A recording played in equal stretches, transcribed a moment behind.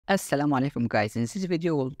Assalamu alaikum guys. In this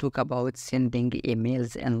video we'll talk about sending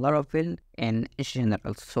emails in Laravel in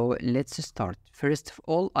general. So let's start. First of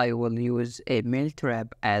all, I will use a mail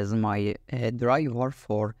trap as my driver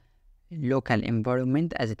for local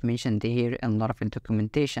environment, as it mentioned here in Laravel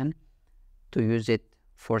documentation, to use it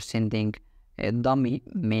for sending a dummy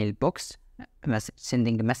mailbox,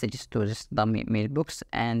 sending messages to this dummy mailbox,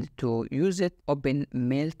 and to use it, open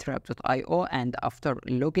mailtrap.io, and after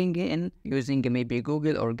logging in using maybe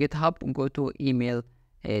Google or GitHub, go to email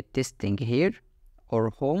testing here or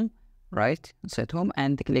home, right, inside home,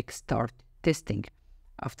 and click start testing.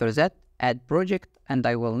 After that, add project, and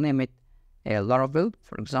I will name it Laravel,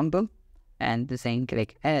 for example, and then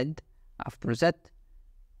click add. After that,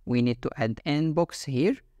 we need to add inbox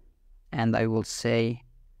here, and I will say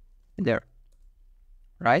there,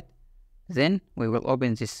 right? Then we will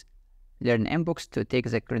open this learn inbox to take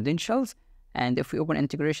the credentials, and if we open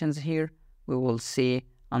integrations here, we will see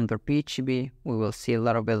under PHP, we will see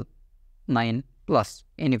Laravel 9 plus,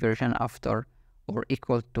 any version after or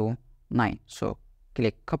equal to 9. So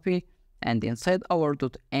click copy, and inside our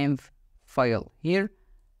 .env file here,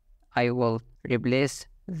 I will replace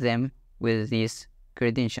them with these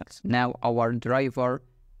credentials. Now our driver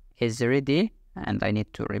is ready, and I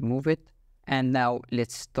need to remove it. And now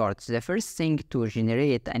let's start. The first thing, to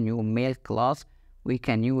generate a new mail class, we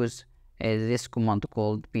can use this command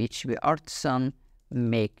called php artisan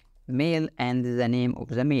make mail and the name of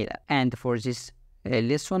the mail. And for this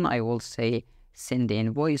lesson, I will say send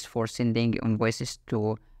invoice for sending invoices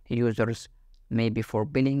to users, maybe for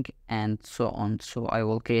billing and so on. So I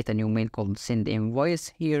will create a new mail called send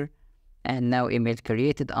invoice here, and now email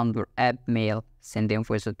created under app mail send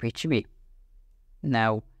invoice.php.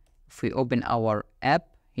 Now if we open our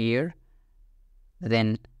app here,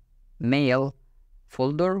 then mail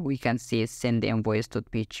folder, we can see send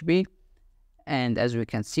invoice.php, and as we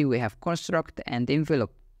can see, we have construct and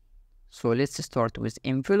envelope. So let's start with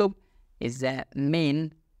envelope. Is the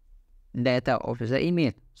main data of the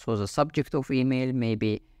email. So the subject of email,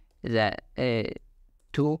 maybe the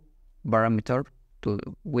to parameter to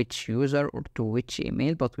which user or to which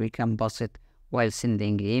email, but we can pass it while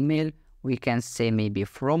sending email. We can say maybe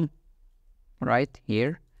from, right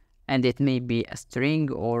here, and it may be a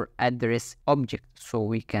string or address object. So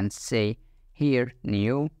we can say here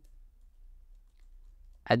new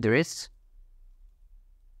address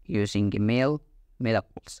using mail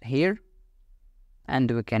mailables here,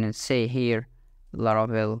 and we can say here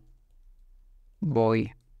Laravel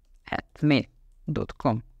boy at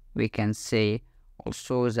mail.com. We can say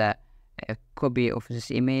also the copy of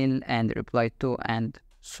this email and reply to, and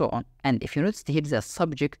so on. And if you notice here, the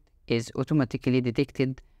subject is automatically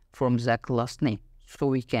detected from the class name. So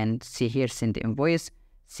we can see here send invoice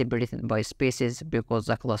separated by spaces because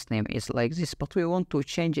the class name is like this, but we want to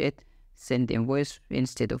change it, send invoice.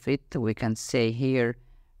 Instead of it, we can say here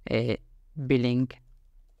billing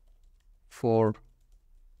for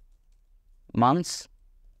months,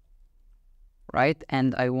 right?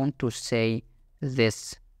 And I want to say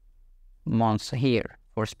this month here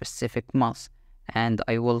for specific month, and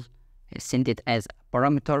I will send it as a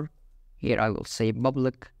parameter. Here I will say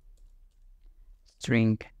public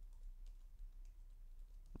string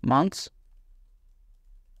months.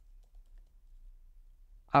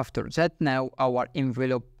 After that, now our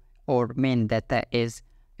envelope or main data is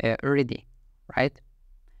ready, right?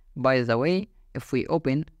 By the way, if we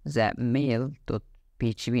open the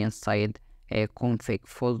mail.php inside a config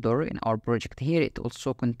folder in our project here, it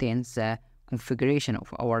also contains the configuration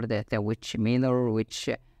of our data, which mailer, which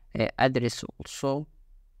address also,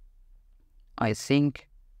 I think,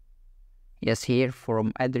 yes, here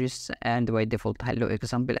from address, and by default hello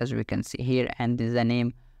example, as we can see here, and the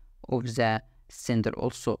name of the sender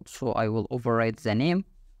also. So I will override the name.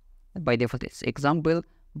 By default it's example,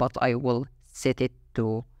 but I will set it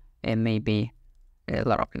to maybe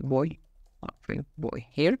Laravel boy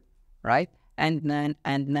here, right? And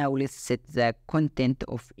now let's set the content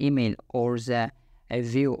of email, or the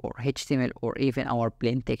view, or HTML, or even our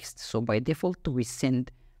plain text. So by default we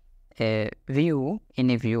send view,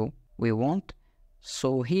 any view we want.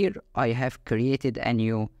 So here I have created a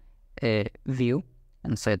new view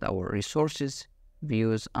inside our resources,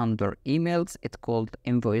 views under emails. It's called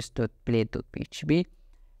invoice.plate.php,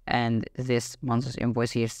 and this month's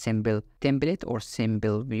invoice here simple template or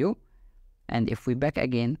simple view. And if we back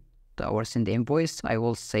again to our send invoice, I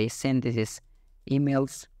will say send this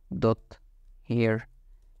emails dot here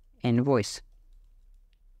invoice,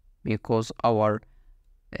 because our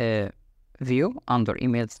view under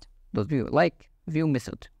emails dot view, like view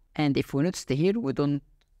method. And if we notice here, we don't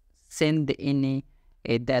send any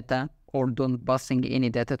data or don't passing any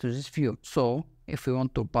data to this view. So if we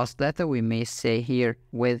want to pass data, we may say here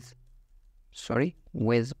with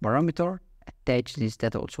parameter, attach this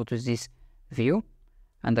data also to this view,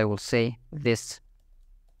 and I will say this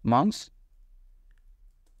month,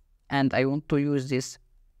 and I want to use this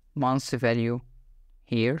month value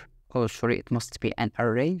here. Oh, sorry, it must be an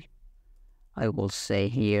array. I will say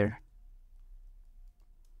here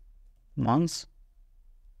month,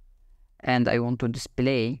 and I want to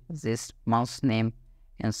display this month name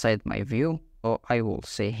inside my view. So I will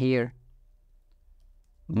say here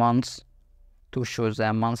month to show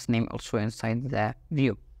the month name also inside the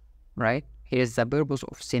view, right? Here is the purpose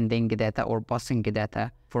of sending data or passing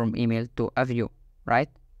data from email to a view, right?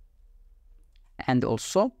 And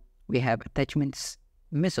also we have attachments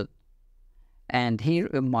method. And here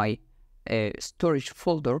in my storage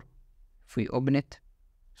folder, if we open it,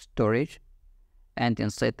 storage, and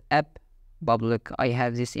inside app public, I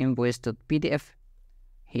have this invoice.pdf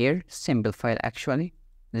here, simple file actually.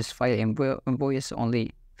 This file invoice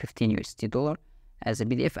only $15 as a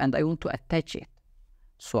PDF, and I want to attach it.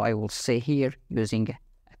 So I will say here using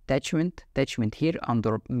attachment here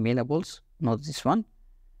under mailables, not this one,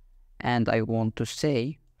 and I want to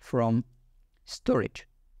say from storage,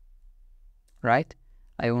 right?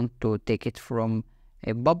 I want to take it from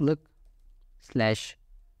a public slash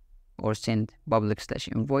or send public slash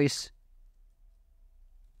invoice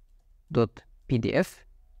dot PDF,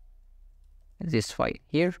 this file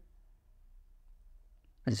here,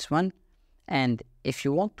 this one. And if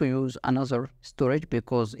you want to use another storage,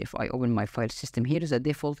 because if I open my file system here, the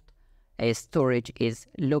default storage is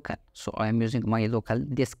local, so I am using my local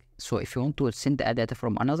disk. So if you want to send a data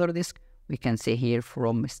from another disk, we can say here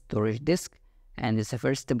from storage disk, and the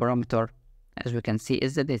first parameter, as we can see,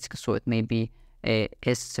 is the disk, so it may be a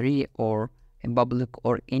S3 or a public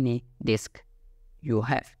or any disk you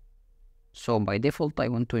have. So by default I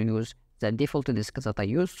want to use the default disk that I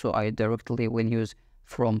use, so I directly will use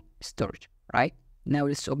from storage, right? Now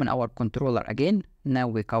let's open our controller again. Now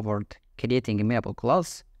we covered creating a mailable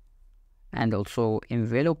class and also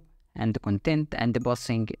envelope and content and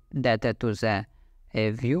passing data to the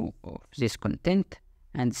view of this content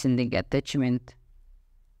and sending attachment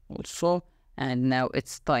also. And now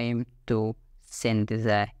it's time to send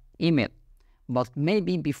the email. But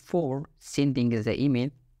maybe before sending the email,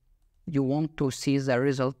 you want to see the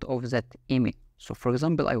result of that email. So for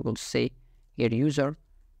example, I will say here user,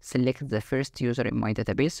 select the first user in my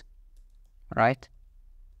database, right?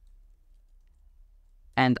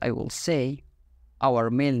 And I will say our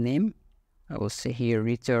mail name, I will say here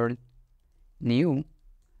return new,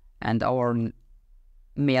 and our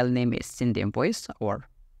mail name is send invoice, our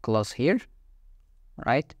class here,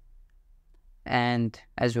 right? And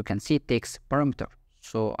as you can see, it takes parameter.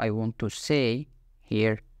 So I want to say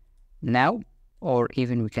here now, or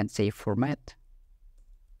even we can say format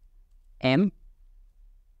M,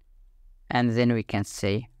 and then we can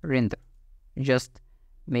say render, just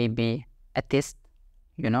maybe a test,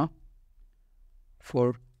 you know,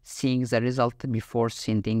 for seeing the result before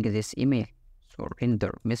sending this email. So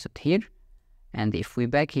render method here, and if we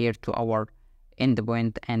back here to our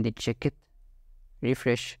endpoint and check it,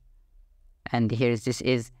 refresh, and here this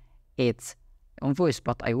is its invoice,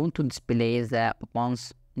 but I want to display the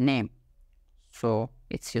month's name, so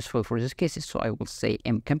it's useful for this case. So I will say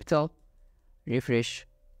M capital, refresh,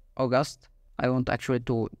 August. I want actually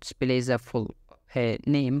to display the full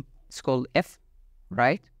name. It's called F,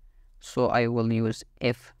 right? So I will use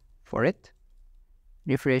F for it.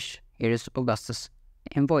 Refresh. Here is Augustus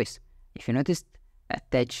invoice. If you noticed,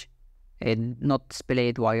 attach not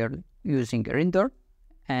displayed while using render,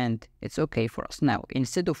 and it's okay for us. Now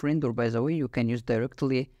instead of render, by the way, you can use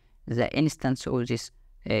directly the instance of this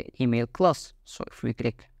email class. So if we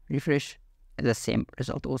click refresh, the same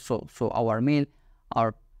result also. So our mail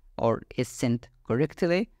is sent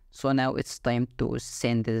correctly. So now it's time to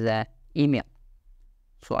send the email.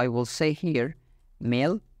 So I will say here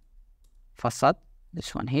mail facade,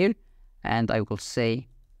 this one here, and I will say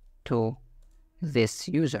to this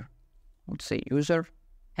user, I will say user,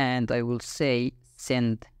 and I will say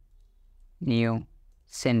send new,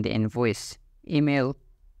 send invoice email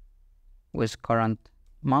with current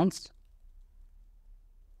month,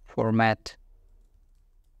 format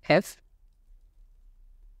F,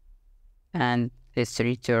 and let's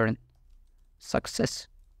return success.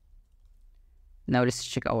 Now let's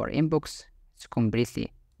check our inbox. It's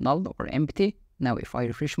completely null or empty. Now if I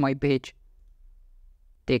refresh my page,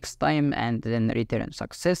 takes time and then return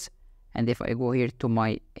success. And if I go here to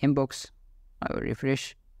my inbox, I will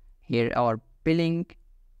refresh. Here our billing,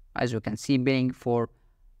 as you can see, billing for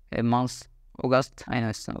a month August. I know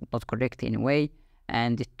it's not correct anyway.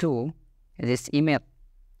 And to this email,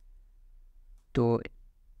 to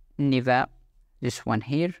Neva, this one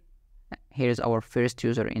here. Here is our first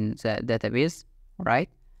user in the database, right?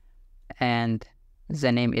 And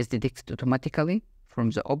the name is detected automatically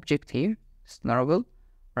from the object here, it's Laravel,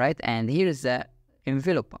 right? And here is the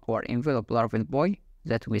envelope, our envelope Laravel boy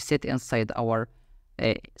that we set inside our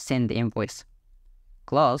send invoice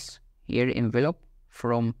class. Here envelope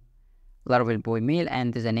from Laravel boy mail,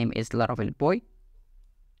 and the name is Laravel boy.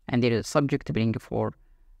 And there is a subject being for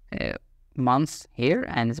months here,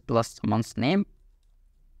 and plus month name.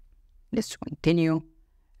 Let's continue,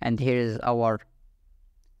 and here is our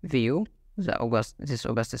view, this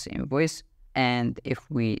Augustus invoice. And if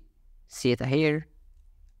we see it here,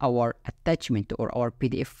 our attachment or our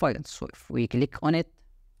PDF file. So if we click on it,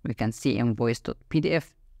 we can see invoice.pdf.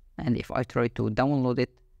 And if I try to download it,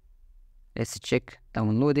 let's check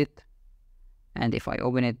download it. And if I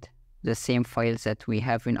open it, the same files that we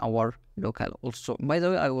have in our local. Also, by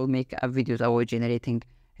the way, I will make a video about generating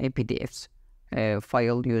a PDFs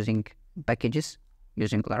file using packages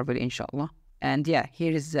using Laravel, inshallah. And yeah,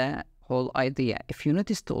 here is the whole idea. If you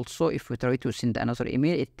noticed also, if we try to send another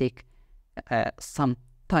email, it takes some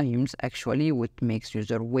times actually, which makes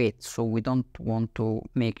user wait. So we don't want to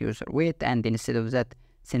make user wait, and instead of that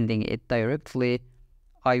sending it directly,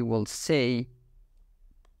 I will say,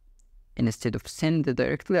 instead of send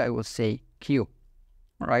directly, I will say queue,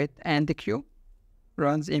 right? And the queue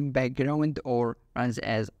runs in background or runs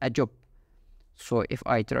as a job. So if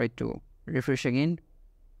I try to refresh again,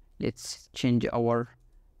 let's change our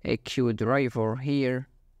queue driver here,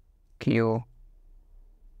 queue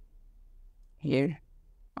here.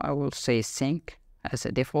 I will say sync as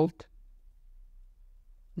a default.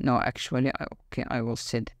 No, actually, okay, I will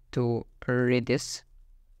set to Redis.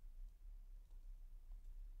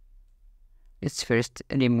 Let's first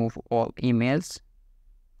remove all emails.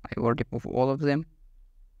 I will remove all of them,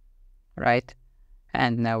 right?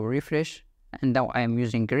 And now refresh, and now I am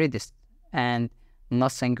using Redis, and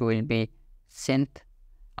nothing will be sent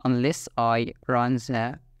unless I run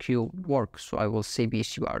the queue work. So I will say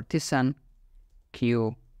PHP artisan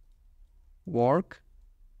queue work.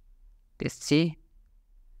 Let's see,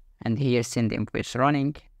 and here send invoice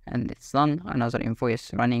running, and it's done. Another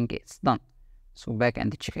invoice running, it's done. So back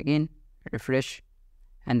and check again, refresh,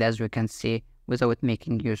 and as we can see, without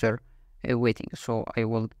making user waiting. So I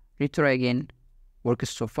will retry again. Works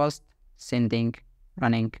so fast, sending,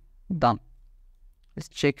 running, done. Let's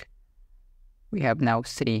check. We have now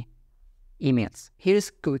 3 emails.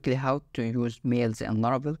 Here's quickly how to use mails in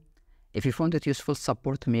Laravel. If you found it useful,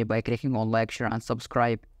 support me by clicking on like, share, and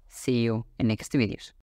subscribe. See you in next videos.